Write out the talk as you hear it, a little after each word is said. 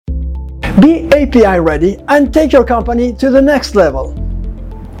Be API ready and take your company to the next level.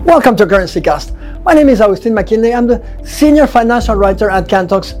 Welcome to CurrencyCast. My name is Agustin McKinley. I'm the Senior Financial Writer at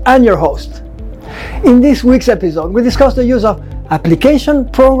Cantox and your host. In this week's episode, we discuss the use of Application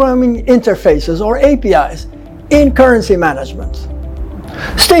Programming Interfaces, or APIs, in currency management.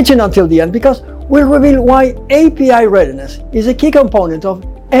 Stay tuned until the end because we'll reveal why API readiness is a key component of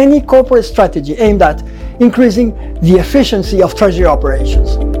any corporate strategy aimed at increasing the efficiency of Treasury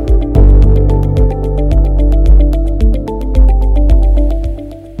operations.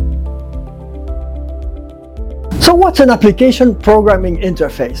 So what's an application programming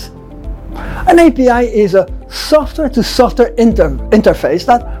interface? An API is a software-to-software interface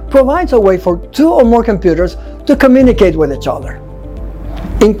that provides a way for two or more computers to communicate with each other.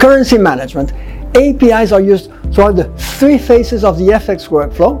 In currency management, APIs are used throughout the three phases of the FX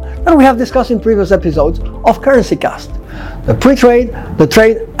workflow that we have discussed in previous episodes of CurrencyCast: the pre-trade, the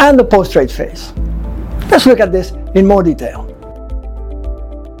trade, and the post-trade phase. Let's look at this in more detail.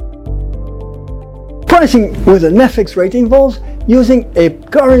 Pricing with an FX rate involves using a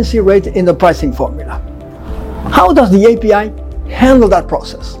currency rate in the pricing formula. How does the API handle that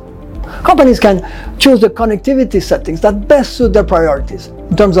process? Companies can choose the connectivity settings that best suit their priorities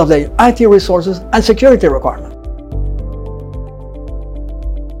in terms of their IT resources and security requirements.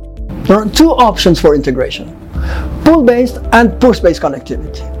 There are two options for integration: pull-based and push-based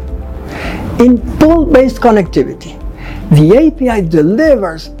connectivity. In pull-based connectivity, the API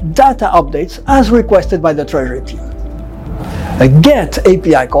delivers data updates as requested by the Treasury team. A GET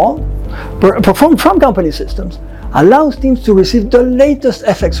API call, performed from company systems, allows teams to receive the latest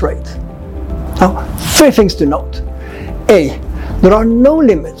FX rate. Now, three things to note. A, there are no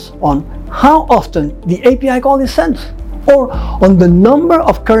limits on how often the API call is sent or on the number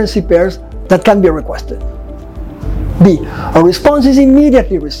of currency pairs that can be requested. B, a response is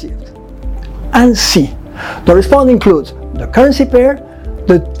immediately received. And C, the response includes the currency pair,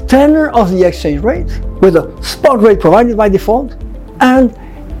 the tenor of the exchange rate, with a spot rate provided by default, and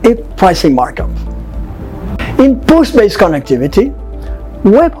a pricing markup. In push-based connectivity,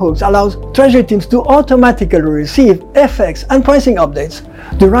 webhooks allows Treasury teams to automatically receive FX and pricing updates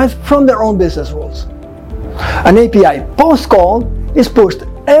derived from their own business rules. An API post-call is pushed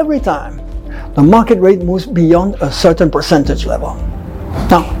every time the market rate moves beyond a certain percentage level.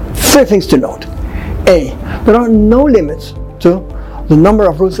 Now, three things to note. A, there are no limits to the number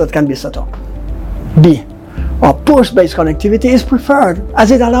of routes that can be set up. B, push-based connectivity is preferred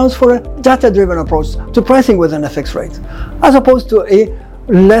as it allows for a data-driven approach to pricing with an FX rate, as opposed to a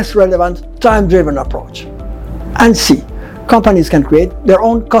less relevant time-driven approach. And C, companies can create their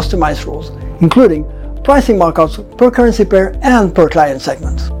own customized rules, including pricing markups per currency pair and per client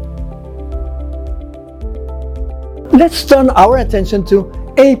segment. Let's turn our attention to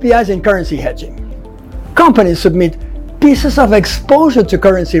APIs in currency hedging. Companies submit pieces of exposure to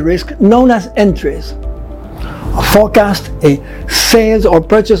currency risk known as entries: a forecast, a sales or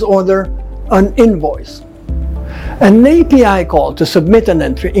purchase order, an invoice. An API call to submit an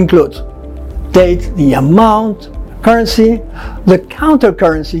entry includes date, the amount, currency, the counter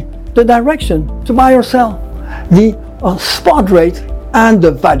currency, the direction to buy or sell, the spot rate, and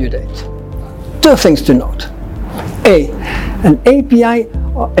the value date. Two things to note. A, an API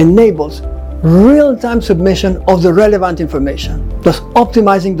enables real-time submission of the relevant information, thus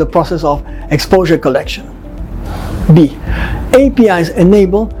optimizing the process of exposure collection. B, APIs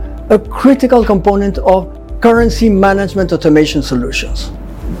enable a critical component of currency management automation solutions: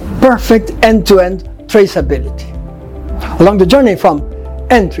 perfect end-to-end traceability. Along the journey from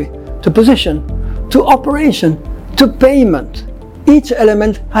entry to position to operation to payment, each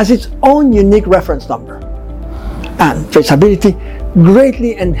element has its own unique reference number. And traceability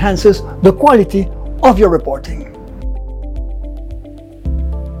greatly enhances the quality of your reporting.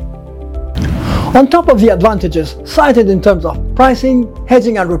 On top of the advantages cited in terms of pricing,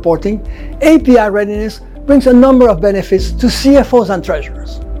 hedging, and reporting, API readiness brings a number of benefits to CFOs and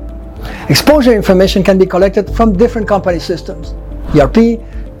treasurers. Exposure information can be collected from different company systems: ERP,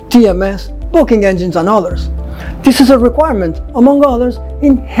 TMS, booking engines, and others. This is a requirement, among others,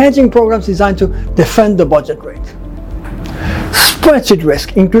 in hedging programs designed to defend the budget rate. Spreadsheet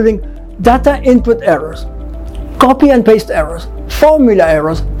risk, including data input errors, copy and paste errors, formula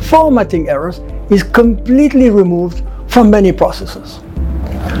errors, formatting errors, is completely removed from many processes.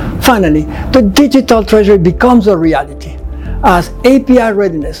 Finally, the digital treasury becomes a reality as API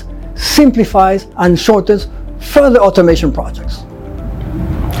readiness simplifies and shortens further automation projects.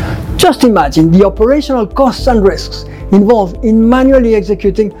 Just imagine the operational costs and risks involved in manually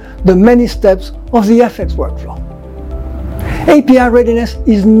executing the many steps of the FX workflow. API readiness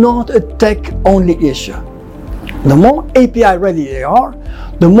is not a tech-only issue. The more API ready they are,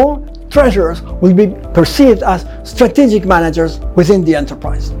 the more treasurers will be perceived as strategic managers within the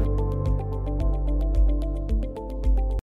enterprise.